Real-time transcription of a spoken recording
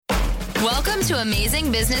Welcome to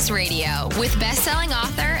Amazing Business Radio with best-selling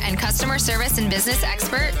author and customer service and business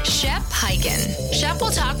expert, Shep Hyken. Shep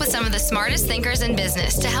will talk with some of the smartest thinkers in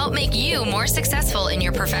business to help make you more successful in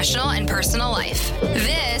your professional and personal life.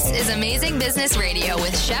 This is Amazing Business Radio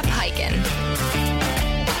with Shep Hyken.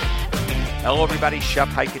 Hello, everybody. Shep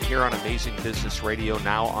Hyken here on Amazing Business Radio,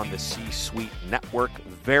 now on the C-Suite Network.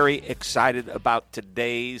 Very excited about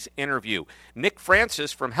today's interview. Nick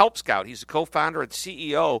Francis from Help Scout. He's the co-founder and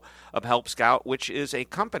CEO of Help Scout, which is a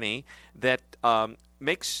company that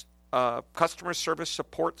makes customer service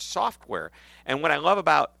support software. And what I love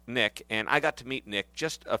about Nick, and I got to meet Nick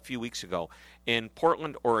just a few weeks ago in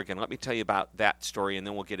Portland, Oregon. Let me tell you about that story, and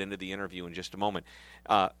then we'll get into the interview in just a moment.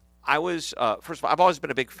 First of all, I've always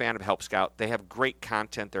been a big fan of Help Scout. They have great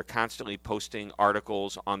content. They're constantly posting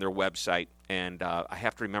articles on their website, and I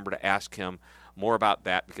have to remember to ask him more about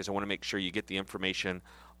that because I want to make sure you get the information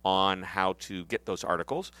on how to get those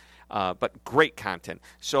articles. But great content.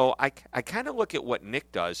 So I kind of look at what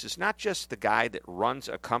Nick does. It's not just the guy that runs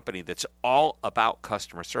a company that's all about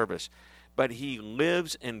customer service, but he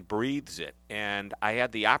lives and breathes it. And I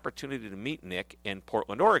had the opportunity to meet Nick in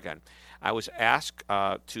Portland, Oregon. I was asked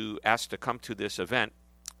to come to this event,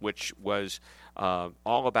 which was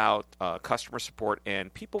all about customer support,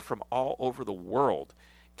 and people from all over the world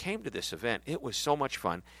came to this event. It was so much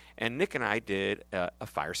fun, and Nick and I did a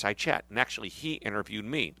fireside chat, and actually he interviewed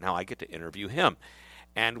me. Now I get to interview him.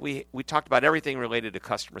 And we talked about everything related to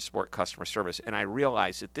customer support, customer service, and I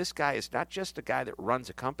realized that this guy is not just a guy that runs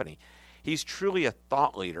a company. He's truly a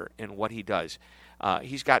thought leader in what he does.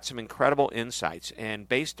 He's got some incredible insights, and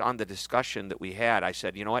based on the discussion that we had, I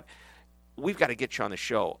said, you know what, we've got to get you on the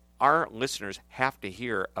show. Our listeners have to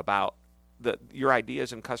hear about your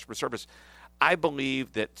ideas in customer service. I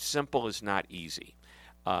believe that simple is not easy,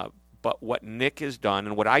 but what Nick has done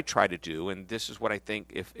and what I try to do, and this is what I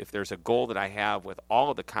think, if there's a goal that I have with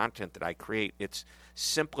all of the content that I create, it's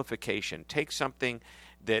simplification. Take something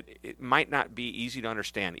that it might not be easy to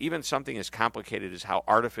understand, even something as complicated as how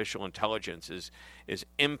artificial intelligence is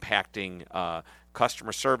impacting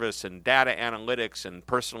customer service and data analytics and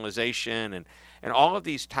personalization and all of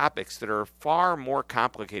these topics that are far more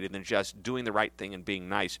complicated than just doing the right thing and being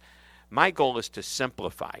nice. My goal is to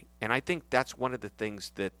simplify, and I think that's one of the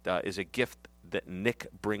things that is a gift that Nick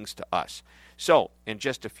brings to us. So, in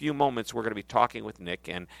just a few moments, we're going to be talking with Nick,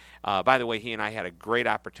 and by the way, he and I had a great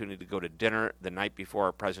opportunity to go to dinner the night before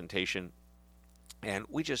our presentation, and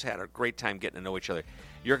we just had a great time getting to know each other.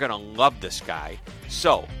 You're going to love this guy.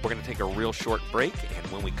 So, we're going to take a real short break, and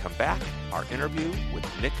when we come back, our interview with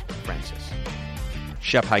Nick Francis.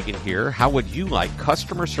 Shep Hyken here. How would you like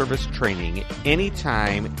customer service training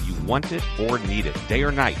anytime you want it or need it, day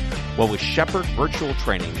or night? Well, with Shepherd Virtual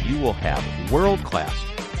Training, you will have world-class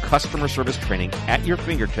customer service training at your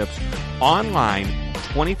fingertips, online,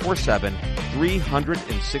 24/7,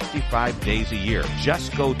 365 days a year.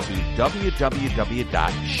 Just go to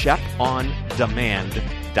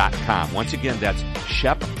www.shepondemand.com. Once again, that's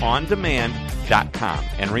shepondemand.com.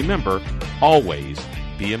 And remember, always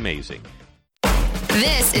be amazing.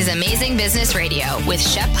 This is Amazing Business Radio with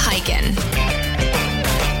Shep Hyken.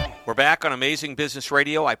 We're back on Amazing Business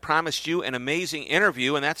Radio. I promised you an amazing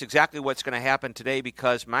interview, and that's exactly what's going to happen today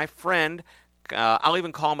because my friend, I'll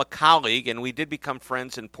even call him a colleague, and we did become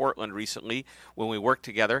friends in Portland recently when we worked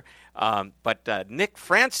together, but Nick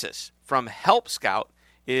Francis from Help Scout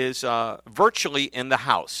is virtually in the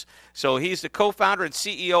house. So he's the co-founder and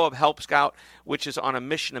CEO of Help Scout, which is on a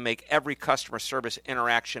mission to make every customer service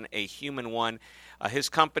interaction a human one. His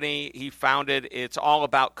company, he founded, it's all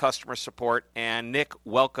about customer support. And Nick,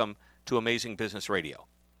 welcome to Amazing Business Radio.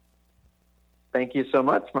 Thank you so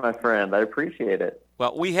much, my friend. I appreciate it.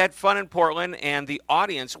 Well, we had fun in Portland, and the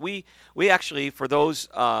audience, we actually, for those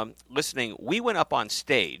listening, we went up on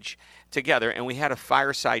stage together, and we had a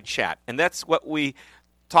fireside chat. And that's what we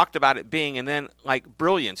talked about it being, and then like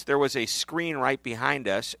brilliance, there was a screen right behind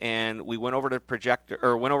us, and we went over to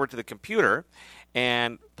the computer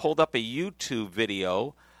and pulled up a YouTube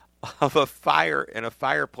video of a fire in a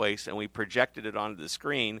fireplace, and we projected it onto the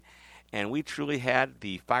screen, and we truly had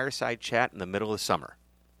the fireside chat in the middle of summer.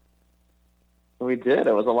 We did.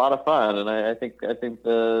 It was a lot of fun, and I think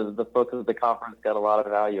the folks at the conference got a lot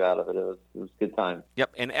of value out of it. It was a good time.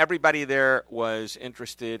 Yep, and everybody there was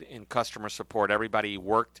interested in customer support. Everybody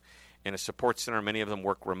worked in a support center. Many of them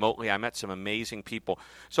work remotely. I met some amazing people.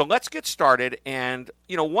 So let's get started, and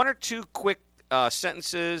one or two quick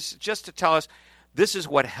sentences just to tell us this is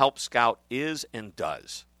what Help Scout is and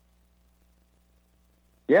does.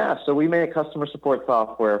 Yeah, so we make customer support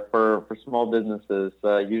software for small businesses,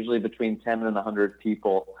 usually between 10 and 100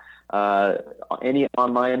 people. Any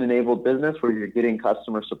online enabled business where you're getting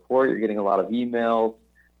customer support, you're getting a lot of emails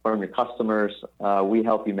from your customers, we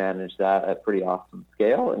help you manage that at pretty awesome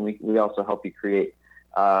scale. And we also help you create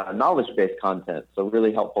knowledge-based content, so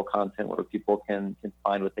really helpful content where people can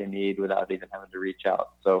find what they need without even having to reach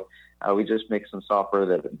out. So we just make some software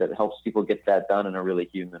that helps people get that done in a really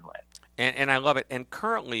human way. And I love it. And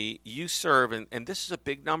currently you serve, and this is a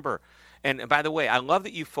big number. And by the way, I love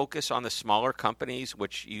that you focus on the smaller companies,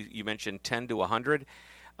 which you mentioned 10 to 100.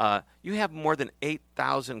 You have more than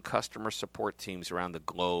 8,000 customer support teams around the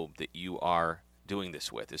globe that you are doing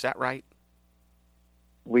this with. Is that right?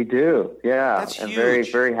 We do, yeah. That's and huge. Very,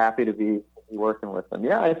 very happy to be working with them.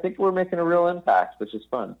 Yeah, I think we're making a real impact, which is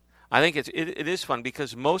fun. I think it is fun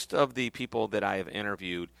because most of the people that I have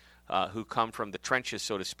interviewed who come from the trenches,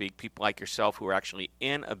 so to speak, people like yourself who are actually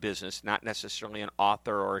in a business, not necessarily an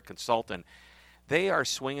author or a consultant, they are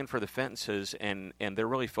swinging for the fences and they're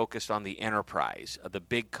really focused on the enterprise, the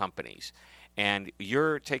big companies. And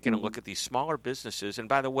you're taking a look at these smaller businesses. And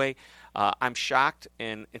by the way, I'm shocked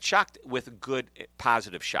and shocked with good,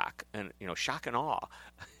 positive shock, and shock and awe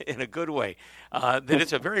in a good way, that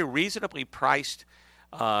it's a very reasonably priced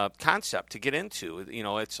concept to get into.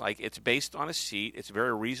 It's like it's based on a seat. It's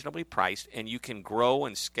very reasonably priced, and you can grow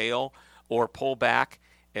and scale or pull back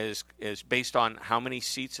as based on how many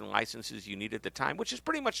seats and licenses you need at the time, which is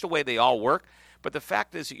pretty much the way they all work. But the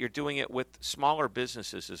fact is that you're doing it with smaller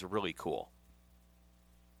businesses is really cool.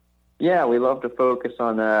 Yeah, we love to focus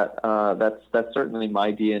on that. That's certainly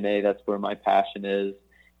my DNA. That's where my passion is,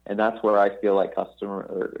 and that's where I feel like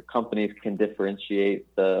companies can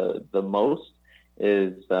differentiate the most.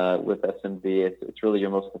 Is with SMB. It's really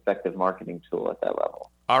your most effective marketing tool at that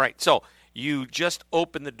level. All right, so you just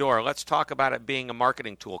opened the door. Let's talk about it being a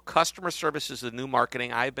marketing tool. Customer service is the new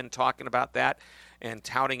marketing. I've been talking about that and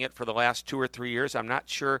touting it for the last 2 or 3 years. I'm not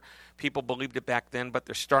sure people believed it back then, but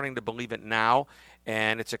they're starting to believe it now.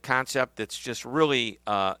 And it's a concept that's just really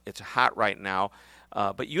it's hot right now.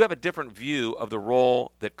 But you have a different view of the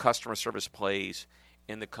role that customer service plays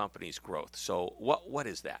in the company's growth. So what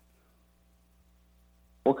is that?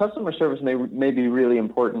 Well, customer service may be really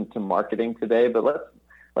important to marketing today, but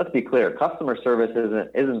let's be clear. Customer service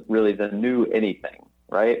isn't really the new anything,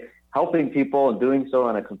 right? Helping people and doing so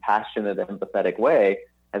in a compassionate, empathetic way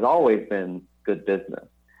has always been good business.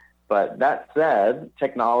 But that said,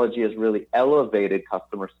 technology has really elevated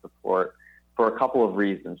customer support for a couple of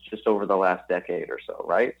reasons just over the last decade or so,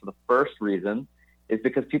 right? So the first reason is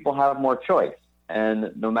because people have more choice.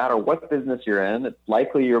 And no matter what business you're in, it's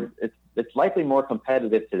likely more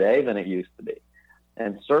competitive today than it used to be.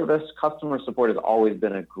 And customer support has always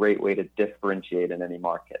been a great way to differentiate in any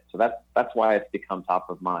market. So that's why it's become top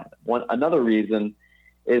of mind. Another reason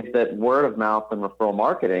is that word of mouth and referral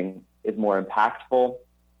marketing is more impactful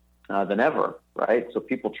than ever, right? So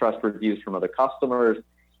people trust reviews from other customers,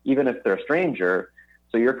 even if they're a stranger.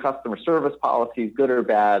 So your customer service policies, good or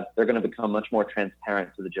bad, they're going to become much more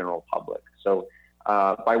transparent to the general public. So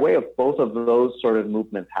by way of both of those sort of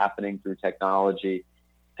movements happening through technology,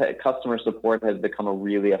 customer support has become a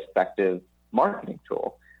really effective marketing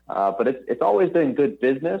tool. But it's always been good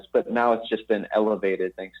business, but now it's just been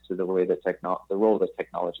elevated thanks to the way that the role that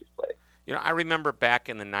technology plays. I remember back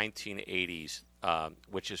in the 1980s,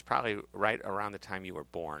 which is probably right around the time you were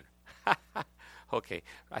born. Okay,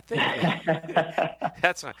 I think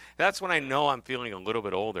that's when I know I'm feeling a little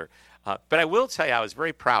bit older. But I will tell you, I was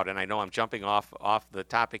very proud, and I know I'm jumping off the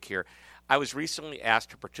topic here. I was recently asked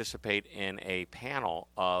to participate in a panel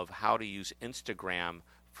of how to use Instagram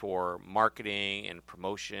for marketing and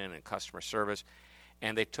promotion and customer service.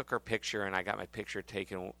 And they took our picture, and I got my picture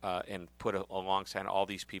taken and put alongside all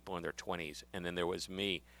these people in their 20s. And then there was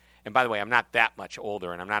me. And by the way, I'm not that much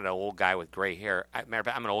older, and I'm not an old guy with gray hair. I'm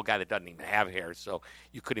an old guy that doesn't even have hair, so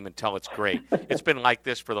you couldn't even tell it's gray. It's been like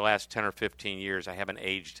this for the last 10 or 15 years. I haven't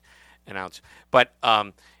aged an ounce. But,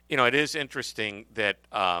 it is interesting that,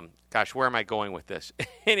 where am I going with this?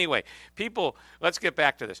 Anyway, let's get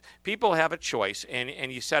back to this. People have a choice,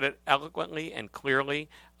 and you said it eloquently and clearly.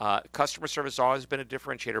 Customer service has always been a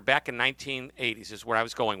differentiator. Back in 1980s is where I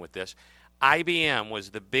was going with this. IBM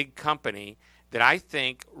was the big company that I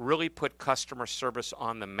think really put customer service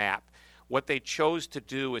on the map. What they chose to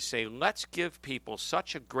do is say, let's give people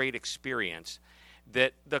such a great experience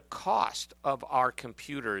that the cost of our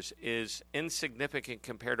computers is insignificant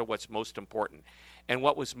compared to what's most important. And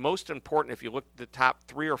what was most important, if you look at the top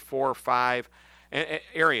 3 or 4 or 5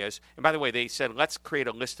 areas, and by the way, they said, let's create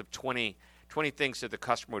a list of 20 20 things that the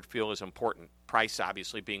customer would feel is important, price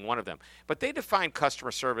obviously being one of them. But they define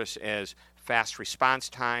customer service as fast response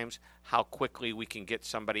times, how quickly we can get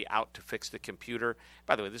somebody out to fix the computer.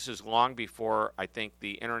 By the way, this is long before I think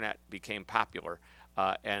the internet became popular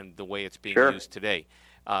and the way it's being used today.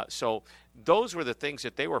 So those were the things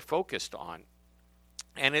that they were focused on.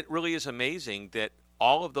 And it really is amazing that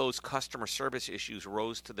all of those customer service issues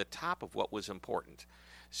rose to the top of what was important.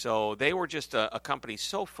 So they were just a company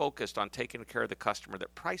so focused on taking care of the customer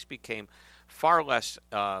that price became far less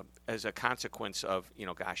as a consequence of,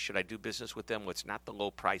 gosh, should I do business with them? Well, it's not the low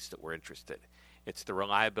price that we're interested. It's the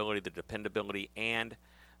reliability, the dependability, and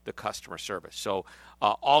the customer service. So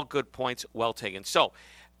all good points, well taken. So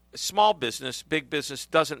small business, big business,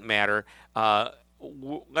 doesn't matter.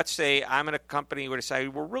 Let's say I'm in a company where I say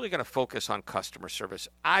we're really going to focus on customer service.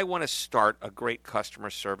 I want to start a great customer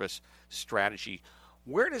service strategy.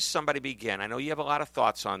 Where does somebody begin? I know you have a lot of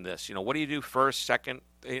thoughts on this. What do you do first, second,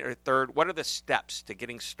 or third? What are the steps to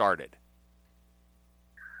getting started?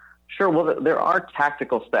 Sure. Well, there are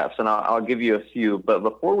tactical steps, and I'll give you a few. But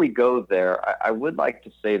before we go there, I would like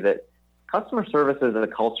to say that customer service is a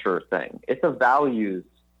culture thing. It's a values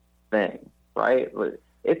thing, right?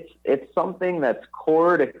 It's something that's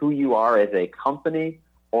core to who you are as a company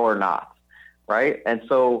or not, right? And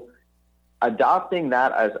so adopting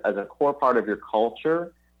that as a core part of your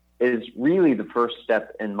culture is really the first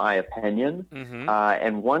step, in my opinion. Mm-hmm.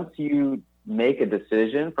 And once you make a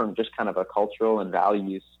decision from just kind of a cultural and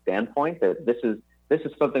values standpoint that this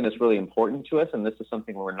is something that's really important to us and this is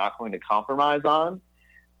something we're not going to compromise on,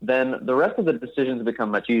 then the rest of the decisions become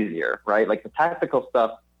much easier, right? Like the tactical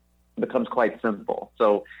stuff becomes quite simple.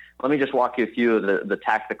 So let me just walk you through the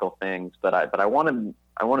tactical things, but I want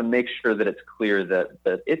to make sure that it's clear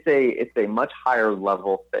that it's a much higher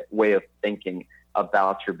level way of thinking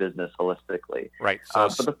about your business holistically. Right. So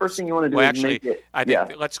but the first thing you want to do is make it. I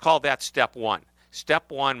think let's call that step one.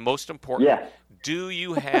 Step one, most important. Yes. Do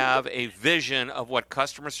you have a vision of what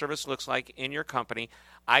customer service looks like in your company?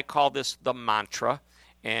 I call this the mantra.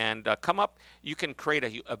 And you can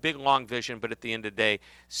create a big, long vision, but at the end of the day,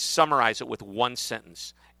 summarize it with one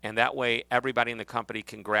sentence. And that way, everybody in the company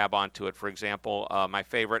can grab onto it. For example, my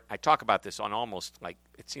favorite, I talk about this on almost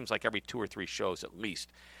it seems like every 2 or 3 shows at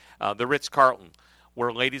least. The Ritz-Carlton,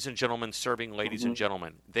 where ladies and gentlemen serving ladies and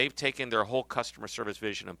gentlemen. They've taken their whole customer service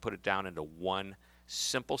vision and put it down into one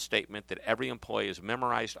simple statement that every employee has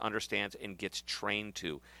memorized, understands, and gets trained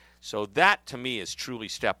to. So that, to me, is truly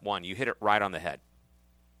step one. You hit it right on the head.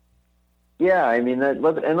 Yeah, I mean,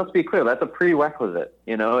 let's be clear, that's a prerequisite.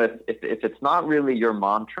 If it's not really your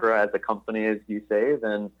mantra as a company, as you say,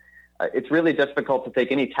 then it's really difficult to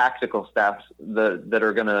take any tactical steps that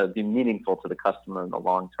are going to be meaningful to the customer in the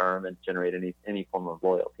long term and generate any form of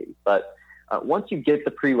loyalty. But once you get the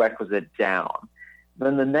prerequisite down,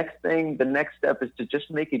 then the next step is to just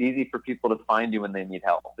make it easy for people to find you when they need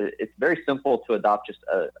help. It's very simple to adopt just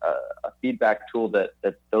a feedback tool that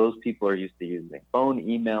those people are used to using. Phone,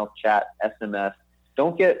 email, chat, SMS.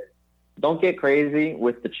 Don't get crazy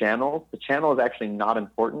with the channels. The channel is actually not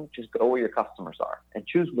important. Just go where your customers are and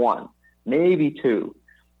choose one, maybe 2.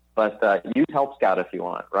 But use Help Scout if you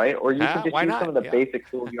want, right? Or you can just use some of the basic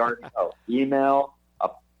tools you already know. Email, a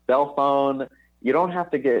cell phone. You don't have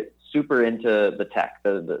to get super into the tech.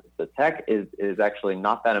 The tech is actually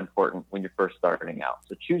not that important when you're first starting out.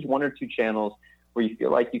 So choose 1 or 2 channels where you feel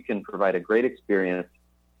like you can provide a great experience.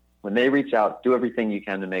 When they reach out, do everything you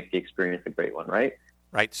can to make the experience a great one, right?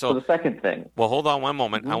 Right. So the second thing. Well, hold on one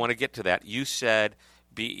moment. I want to get to that. You said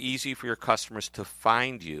be easy for your customers to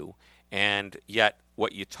find you, and yet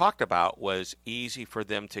what you talked about was easy for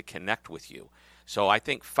them to connect with you. So I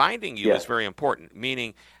think finding you is very important,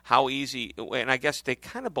 meaning how easy, and I guess they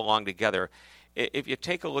kind of belong together. If you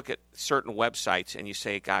take a look at certain websites and you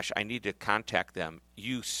say, gosh, I need to contact them,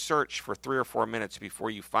 you search for 3 or 4 minutes before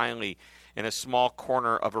you finally, in a small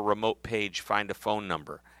corner of a remote page, find a phone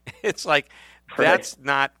number. It's like, that's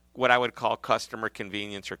not what I would call customer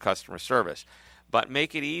convenience or customer service. But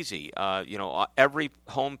make it easy. Every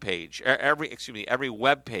homepage, every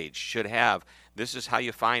web page should have, this is how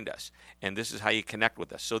you find us, and this is how you connect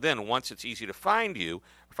with us. So then once it's easy to find you,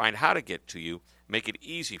 or find how to get to you, make it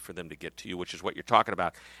easy for them to get to you, which is what you're talking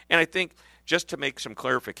about. And I think, just to make some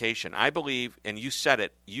clarification, I believe, and you said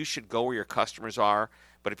it, you should go where your customers are,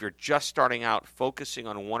 but if you're just starting out, focusing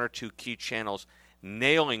on 1 or 2 key channels,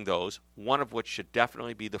 nailing those, one of which should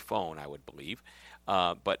definitely be the phone, I would believe.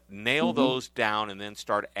 But nail those down and then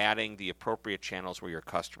start adding the appropriate channels where your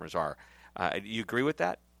customers are. Do you agree with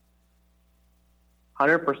that?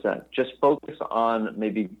 100%. Just focus on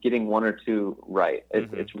maybe getting 1 or 2 right.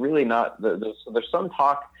 It's really not. So there's some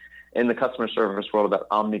talk in the customer service world about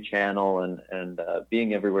omni-channel and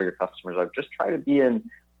being everywhere your customers are. Just try to be in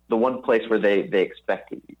the one place where they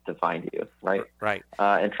expect to find you, right? Right.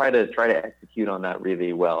 And try to execute on that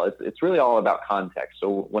really well. It's really all about context.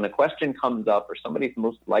 So when a question comes up or somebody's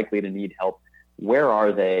most likely to need help, where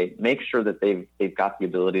are they? Make sure that they've got the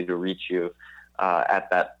ability to reach you at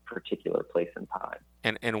that particular place and time.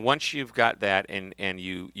 And once you've got that, and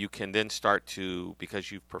you can then start to,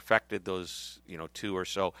 because you've perfected those 2 or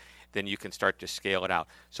so, then you can start to scale it out.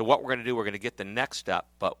 So what we're going to do, we're going to get the next step,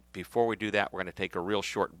 but before we do that, we're going to take a real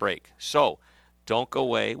short break. So don't go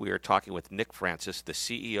away. We are talking with Nick Francis, the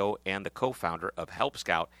CEO and the co-founder of Help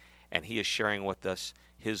Scout, and he is sharing with us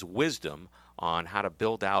his wisdom on how to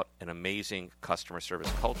build out an amazing customer service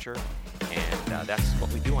culture, and that's what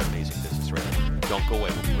we do on Amazing Business Radio. Don't go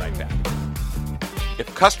away. We'll be right back.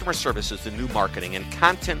 If customer service is the new marketing and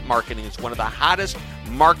content marketing is one of the hottest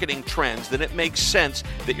marketing trends, then it makes sense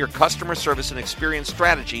that your customer service and experience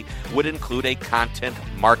strategy would include a content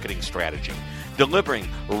marketing strategy. Delivering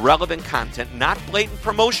relevant content, not blatant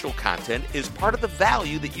promotional content, is part of the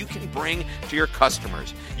value that you can bring to your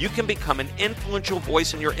customers. You can become an influential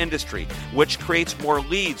voice in your industry, which creates more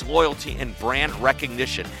leads, loyalty, and brand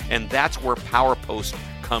recognition. And that's where PowerPost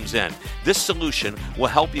comes in. This solution will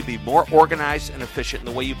help you be more organized and efficient in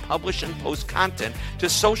the way you publish and post content to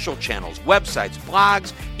social channels, websites,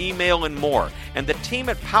 blogs, email, and more. And the team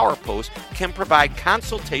at PowerPost can provide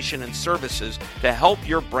consultation and services to help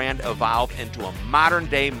your brand evolve into a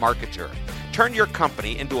modern-day marketer. Turn your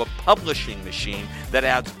company into a publishing machine that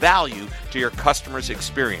adds value to your customers'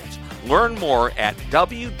 experience. Learn more at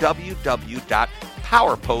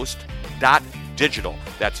www.powerpost.digital.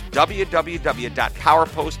 That's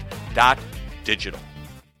www.powerpost.digital.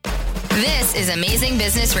 This is Amazing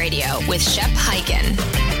Business Radio with Shep Hyken.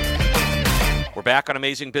 We're back on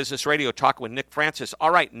Amazing Business Radio talking with Nick Francis. All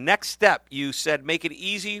right, next step. You said make it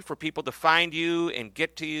easy for people to find you and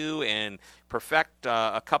get to you and perfect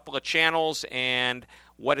a couple of channels. And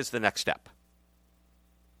what is the next step?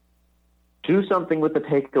 Do something with the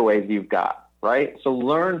takeaways you've got, right? So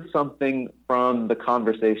learn something from the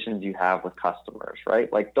conversations you have with customers,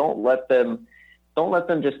 right? Like don't let them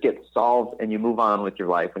just get solved and you move on with your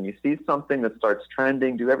life. When you see something that starts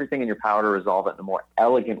trending, do everything in your power to resolve it in a more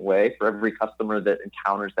elegant way for every customer that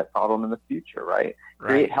encounters that problem in the future, right?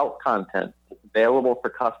 Create help content that's available for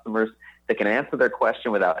customers that can answer their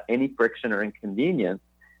question without any friction or inconvenience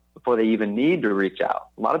before they even need to reach out.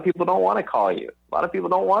 A lot of people don't want to call you. A lot of people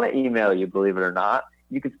don't want to email you, believe it or not.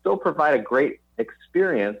 You can still provide a great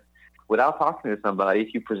experience without talking to somebody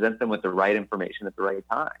if you present them with the right information at the right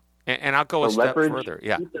time. And I'll go a step further.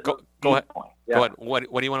 Yeah. Go ahead. Yeah. Go ahead. What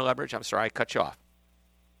do you want to leverage? I'm sorry, I cut you off.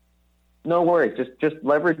 No worries. Just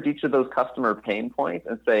leverage each of those customer pain points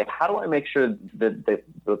and say, how do I make sure that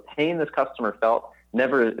the pain this customer felt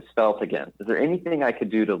never is felt again? Is there anything I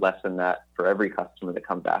could do to lessen that for every customer that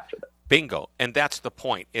comes after them? Bingo. And that's the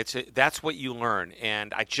point. That's what you learn.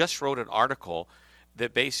 And I just wrote an article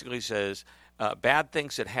that basically says bad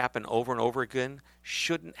things that happen over and over again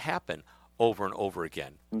shouldn't happen over and over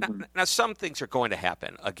again. Mm-hmm. Now, some things are going to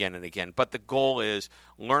happen again and again, but the goal is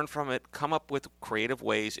learn from it, come up with creative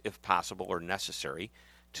ways, if possible or necessary,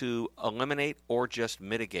 to eliminate or just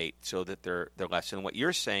mitigate so that they're less. And what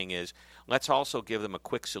you're saying is let's also give them a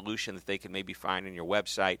quick solution that they can maybe find on your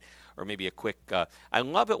website or maybe a quick I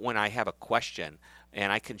love it when I have a question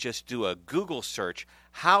and I can just do a Google search,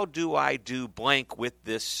 how do I do blank with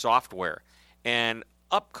this software? And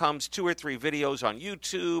up comes 2 or 3 videos on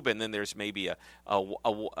YouTube, and then there's maybe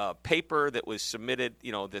a paper that was submitted,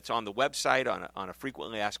 that's on the website on a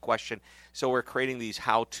frequently asked question. So we're creating these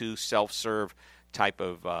how-to self-serve type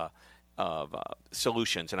of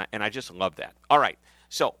solutions, and I just love that. All right,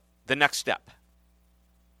 so the next step.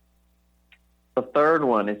 The third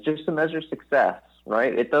one is just to measure success,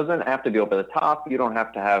 right? It doesn't have to be over the top. You don't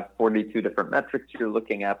have to have 42 different metrics you're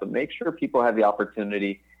looking at, but make sure people have the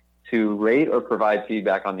opportunity to rate or provide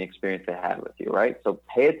feedback on the experience they had with you, right? So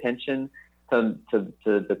pay attention to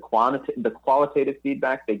the qualitative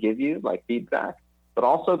feedback they give you, like feedback, but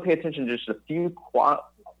also pay attention to just a few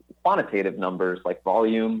quantitative numbers like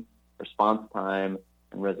volume, response time,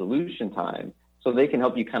 and resolution time, so they can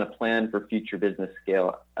help you kind of plan for future business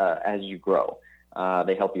scale as you grow.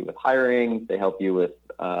 They help you with hiring, they help you with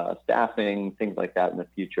staffing, things like that in the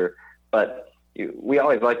future. But we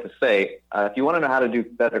always like to say, if you want to know how to do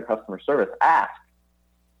better customer service, ask.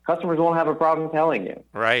 Customers won't have a problem telling you.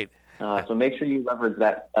 Right. So make sure you leverage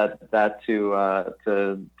that to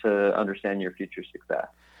understand your future success.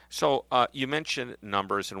 So you mentioned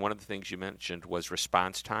numbers, and one of the things you mentioned was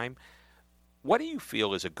response time. What do you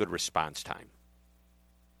feel is a good response time?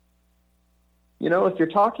 If you're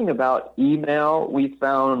talking about email, we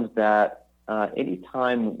found that any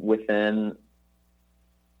time within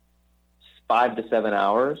 5 to 7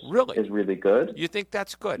 hours is really good. You think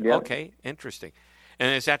that's good? Yeah. Okay, interesting.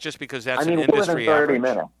 And is that just because that's an within industry 30 average?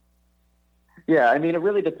 minutes. Yeah, it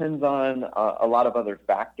really depends on a lot of other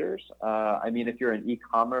factors. If you're in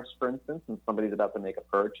e-commerce, for instance, and somebody's about to make a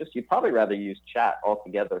purchase, you'd probably rather use chat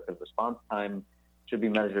altogether because response time should be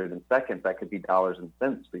measured in seconds. That could be dollars and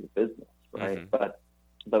cents for your business, right? Mm-hmm.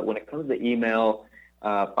 But when it comes to email,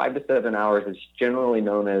 5 to 7 hours is generally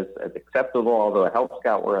known as acceptable, although at Help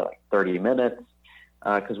Scout we're at like 30 minutes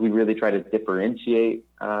because we really try to differentiate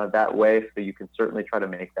that way, so you can certainly try to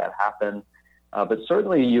make that happen. But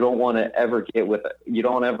certainly you don't want to ever get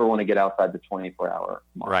outside the 24-hour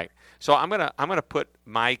mark. Right. So I'm gonna put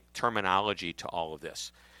my terminology to all of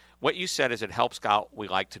this. What you said is at Help Scout we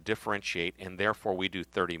like to differentiate, and therefore we do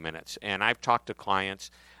 30 minutes. And I've talked to clients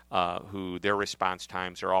who their response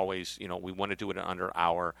times are always, we want to do it in under an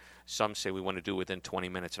hour. Some say we want to do it within 20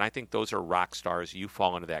 minutes. And I think those are rock stars. You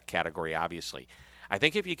fall into that category, obviously. I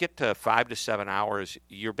think if you get to 5 to 7 hours,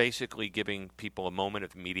 you're basically giving people a moment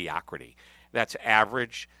of mediocrity. That's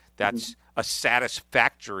average. That's a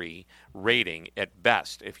satisfactory rating at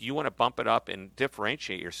best. If you want to bump it up and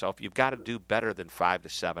differentiate yourself, you've got to do better than 5 to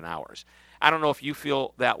 7 hours. I don't know if you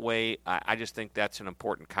feel that way. I just think that's an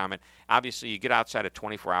important comment. Obviously, you get outside of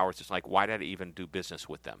 24 hours, it's like, why did I even do business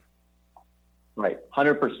with them? Right,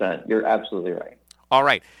 100%. You're absolutely right. All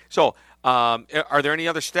right. So are there any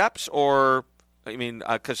other steps or –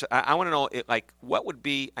 because I want to know, what would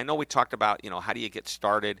be – I know we talked about, how do you get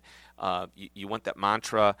started? You want that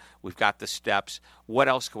mantra. We've got the steps. What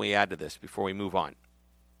else can we add to this before we move on?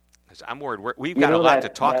 Because I'm worried. We've got a lot to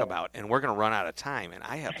talk about, and we're going to run out of time, and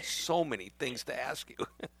I have so many things to ask you.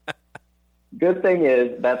 Good thing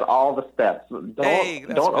is that's all the steps. Don't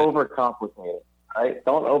overcomplicate it. Right?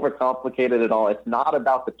 Don't overcomplicate it at all. It's not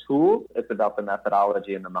about the tools. It's about the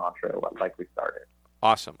methodology and the mantra, like we started.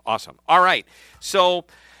 Awesome. All right. So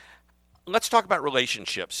let's talk about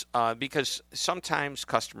relationships because sometimes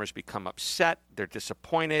customers become upset. They're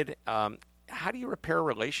disappointed. How do you repair a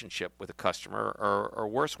relationship with a customer or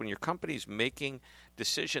worse, when your company's making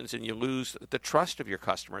decisions and you lose the trust of your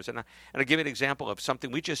customers? And I'll give you an example of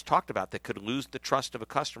something we just talked about that could lose the trust of a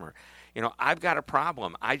customer. I've got a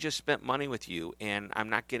problem. I just spent money with you, and I'm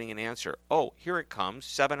not getting an answer. Oh, here it comes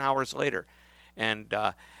 7 hours later. And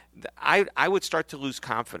I would start to lose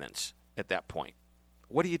confidence at that point.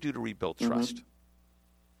 What do you do to rebuild trust? Mm-hmm.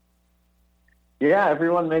 Yeah,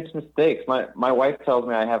 everyone makes mistakes. My wife tells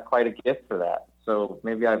me I have quite a gift for that. So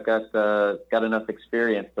maybe I've got enough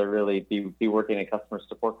experience to really be working in a customer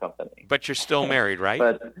support company. But you're still married, right?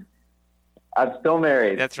 But I'm still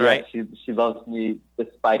married. That's right. Yeah, she loves me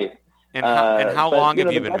despite. And how long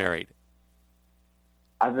have you been married?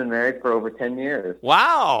 I've been married for over 10 years.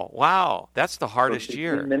 Wow. That's the hardest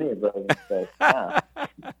year. Many of those mistakes. Yeah.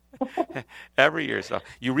 Every year. So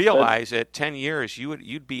you realize at 10 years,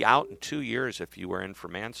 you'd be out in 2 years if you were in for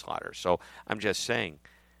manslaughter. So I'm just saying.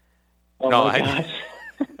 Oh no, my gosh.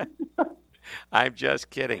 I'm just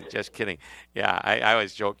kidding. Yeah, I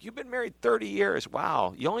always joke, you've been married 30 years.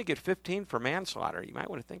 Wow, you only get 15 for manslaughter. You might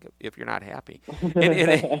want to think of if you're not happy.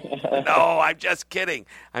 No, I'm just kidding.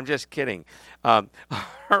 All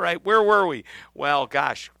right, where were we? Well,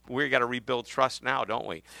 gosh, we got to rebuild trust now, don't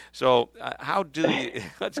we? So how do you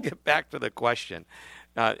 – let's get back to the question.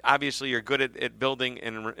 Obviously, you're good at building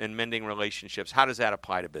and mending relationships. How does that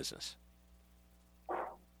apply to business?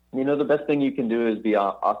 The best thing you can do is be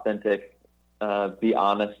authentic, be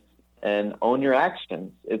honest, and own your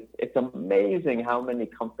actions. It's amazing how many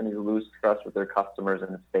companies lose trust with their customers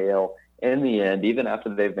and fail in the end, even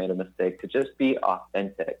after they've made a mistake, to just be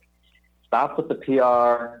authentic. Stop with the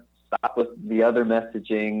PR, stop with the other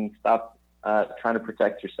messaging, stop trying to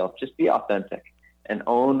protect yourself. Just be authentic and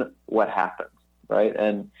own what happened, right?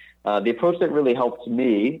 And the approach that really helped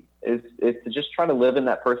me is to just try to live in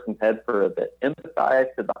that person's head for a bit,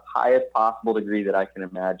 empathize to the highest possible degree that I can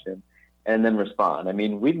imagine, and then respond.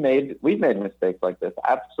 We've made mistakes like this,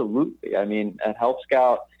 absolutely. At Help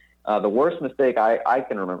Scout, the worst mistake I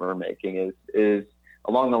can remember making is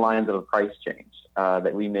along the lines of a price change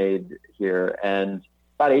that we made here. And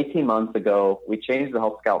about 18 months ago, we changed the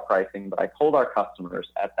Help Scout pricing, but I told our customers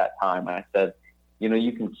at that time, I said,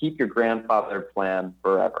 you can keep your grandfather plan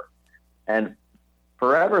forever. And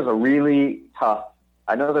forever is a really tough,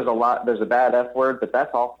 I know there's a bad F word, but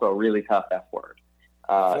that's also a really tough F word.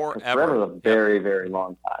 Forever is a very, very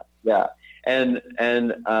long time. Yeah. And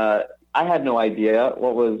I had no idea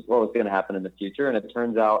what was going to happen in the future. And it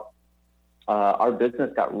turns out our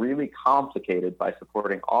business got really complicated by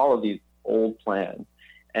supporting all of these old plans.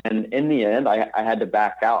 And in the end, I had to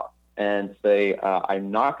back out and say,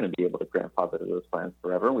 I'm not going to be able to grandfather those plans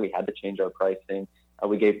forever. We had to change our pricing.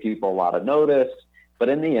 We gave people a lot of notice. But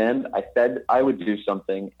in the end, I said I would do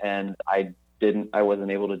something, and I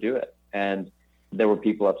wasn't able to do it. And there were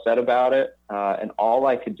people upset about it. And all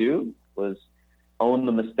I could do was own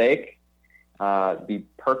the mistake, be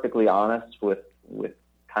perfectly honest with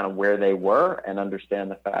kind of where they were, and understand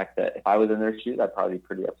the fact that if I was in their shoes, I'd probably be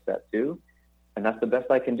pretty upset too. And that's the best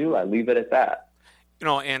I can do. I leave it at that.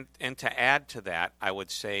 And to add to that, I would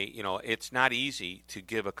say, it's not easy to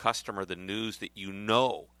give a customer the news that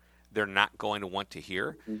they're not going to want to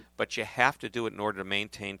hear, but you have to do it in order to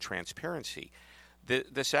maintain transparency.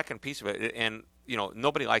 The second piece of it, and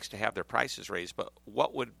nobody likes to have their prices raised, but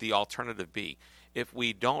what would the alternative be? If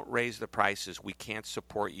we don't raise the prices, we can't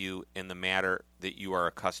support you in the manner that you are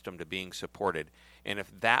accustomed to being supported. And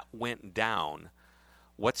if that went down,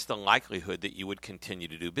 what's the likelihood that you would continue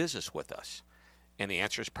to do business with us? And the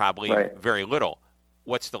answer is probably very little.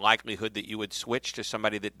 What's the likelihood that you would switch to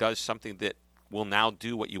somebody that does something that will now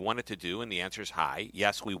do what you want it to do? And the answer is high.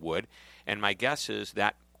 Yes, we would. And my guess is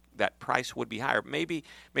that price would be higher. Maybe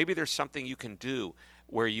there's something you can do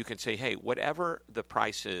where you can say, hey, whatever the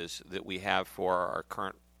price is that we have for our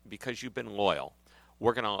current, because you've been loyal,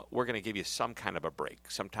 we're gonna give you some kind of a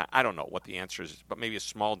break. Sometime, I don't know what the answer is, but maybe a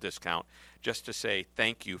small discount just to say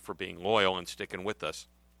thank you for being loyal and sticking with us,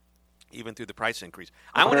 even through the price increase.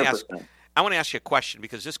 I want to ask you a question,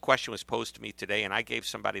 because this question was posed to me today, and I gave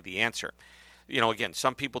somebody the answer. Again,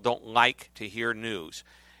 some people don't like to hear news.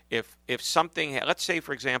 If something, let's say,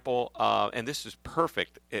 for example, and this is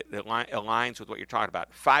perfect, it aligns with what you're talking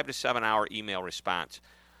about, 5 to 7 hour email response.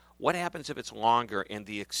 What happens if it's longer and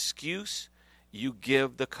the excuse you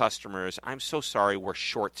give the customers, I'm so sorry, we're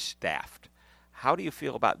short-staffed? How do you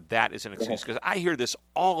feel about that as an excuse? Because I hear this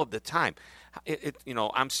all of the time.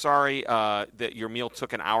 I'm sorry that your meal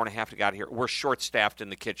took an hour and a half to get here. We're short-staffed in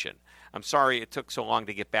the kitchen. I'm sorry it took so long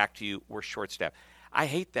to get back to you. We're short-staffed. I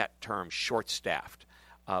hate that term, short-staffed.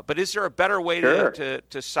 But is there a better way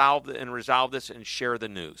to solve and resolve this and share the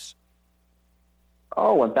news?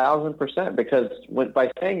 Oh, 1,000%. Because by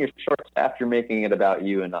saying you're short-staffed, you're making it about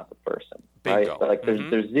you and not the person. Bingo. Right? Like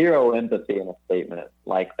there's zero empathy in a statement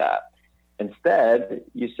like that. Instead,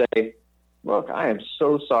 you say, look, I am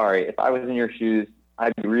so sorry. If I was in your shoes,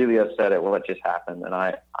 I'd be really upset at what just happened. And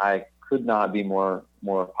I could not be more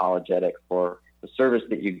apologetic for the service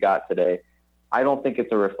that you got today. I don't think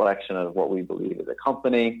it's a reflection of what we believe as a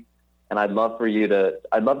company. And I'd love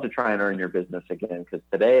to try and earn your business again, because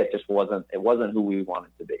today it wasn't who we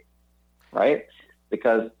wanted to be. Right?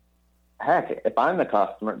 Because heck, if I'm the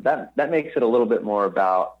customer, that makes it a little bit more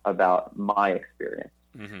about my experience.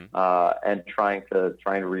 And trying to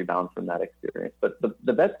rebound from that experience. But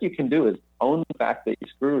the best you can do is own the fact that you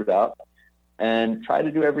screwed up and try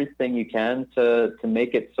to do everything you can to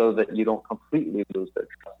make it so that you don't completely lose their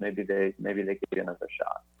trust. Maybe they give you another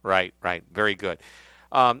shot. Right. Very good.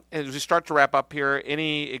 As we start to wrap up here,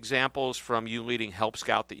 any examples from you leading Help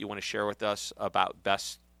Scout that you want to share with us about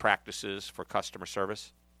best practices for customer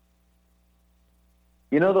service?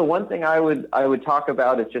 The one thing I would talk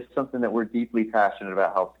about is just something that we're deeply passionate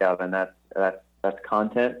about Help Scout, and that's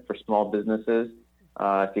content for small businesses.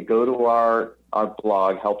 If you go to our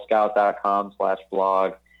blog,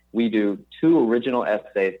 helpscout.com/blog, we do 2 original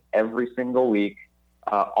essays every single week,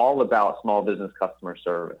 all about small business customer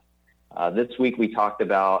service. This week we talked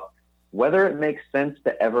about whether it makes sense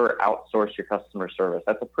to ever outsource your customer service.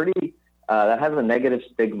 That's that has a negative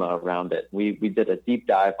stigma around it. We did a deep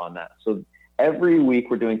dive on that. So every week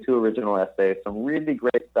we're doing 2 original essays, some really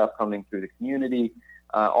great stuff coming through the community,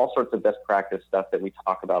 all sorts of best practice stuff that we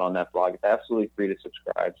talk about on that blog. It's absolutely free to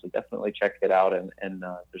subscribe, so definitely check it out. And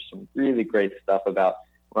there's some really great stuff about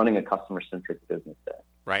running a customer-centric business there.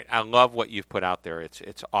 Right. I love what you've put out there.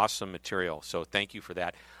 It's awesome material, so thank you for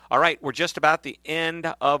that. All right, we're just about the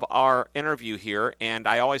end of our interview here, and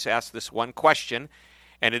I always ask this one question.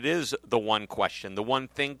 And it is the one question, the one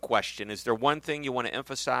thing question. Is there one thing you want to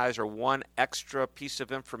emphasize or one extra piece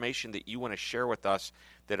of information that you want to share with us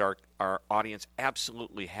that our audience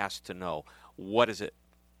absolutely has to know? What is it?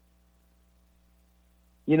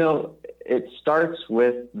 It starts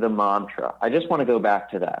with the mantra. I just want to go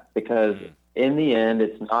back to that because in the end,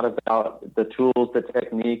 it's not about the tools, the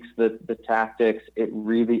techniques, the tactics. It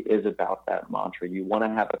really is about that mantra. You want to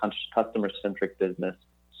have a customer-centric business.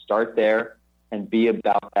 Start there. And be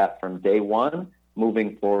about that from day one,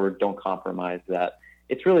 moving forward. Don't compromise that.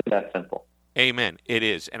 It's really that simple. Amen. It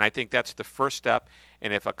is. And I think that's the first step.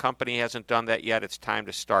 And if a company hasn't done that yet, it's time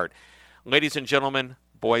to start. Ladies and gentlemen,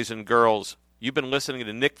 boys and girls, You've been listening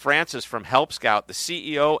to Nick Francis from Help Scout, the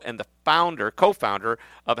CEO and the co-founder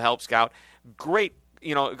of Help Scout. Great.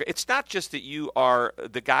 It's not just that you are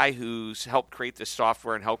the guy who's helped create this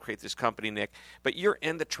software and helped create this company, Nick, but you're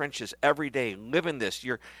in the trenches every day, living this.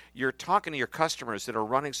 You're talking to your customers that are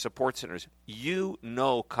running support centers. You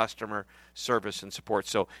know customer service and support.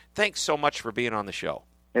 So thanks so much for being on the show.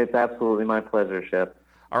 It's absolutely my pleasure, Shep.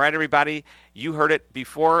 All right, everybody, you heard it.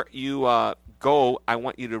 Before you go, I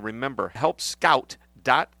want you to remember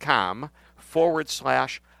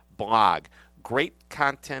helpscout.com/blog. Great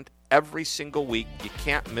content every single week. You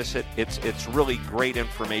can't miss it. It's really great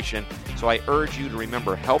information. So I urge you to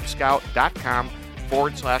remember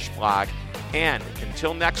helpscout.com/blog. And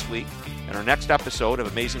until next week, in our next episode of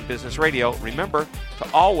Amazing Business Radio, remember to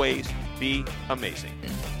always be amazing.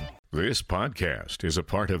 This podcast is a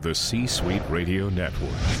part of the C-Suite Radio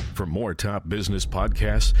Network. For more top business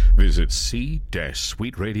podcasts, visit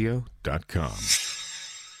c-suiteradio.com.